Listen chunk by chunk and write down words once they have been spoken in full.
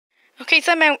Okay,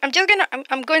 Simon, I'm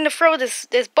going to throw this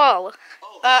ball.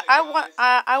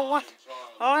 I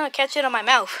want to catch it on my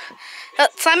mouth.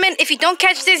 Simon, if you don't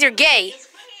catch this, you're gay.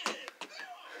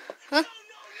 Huh?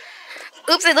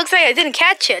 Oops! It looks like I didn't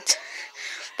catch it.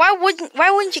 Why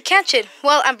wouldn't you catch it?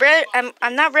 Well,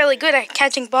 I'm not really good at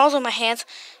catching balls with my hands.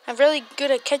 I'm really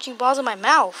good at catching balls in my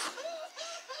mouth.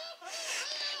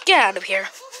 Get out of here.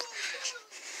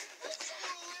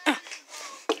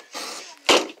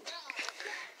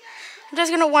 I'm just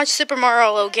gonna watch Super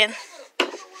Mario Logan.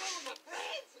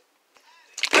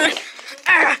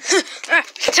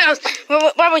 Charles,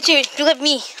 why would you let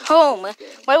me home?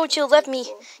 Why would you let me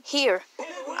here?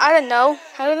 I don't know.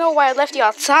 I don't know why I left you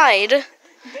outside.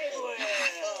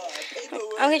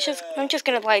 I'm just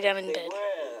gonna lie down in bed.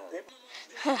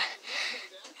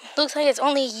 Looks like it's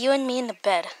only you and me in the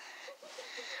bed.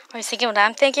 Are you thinking what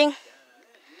I'm thinking?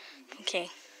 Okay.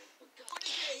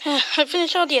 I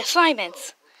finished all the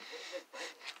assignments.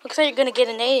 Looks like you're gonna get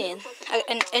an A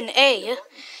an A. Yeah,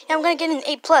 I'm gonna get an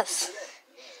A+.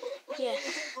 Yeah.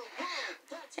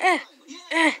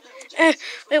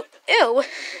 Ew.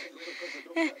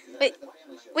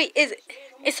 Wait.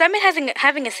 Is Simon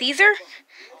having a seizure?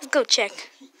 Let's go check.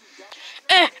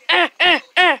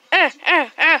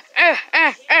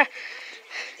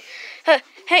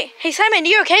 Hey, Simon,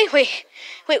 you okay? Wait,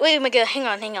 my God,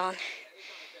 hang on.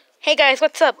 Hey guys,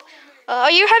 what's up? Are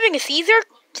you having a seizure,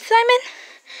 Simon?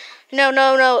 No.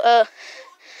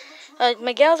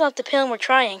 Miguel's off the pill and we're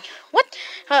trying. What?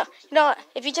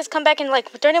 If you just come back in like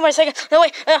 30 more seconds. No,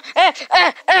 wait.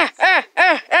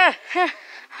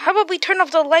 How about we turn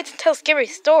off the lights and tell scary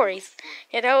stories?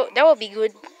 Yeah, that would be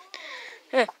good.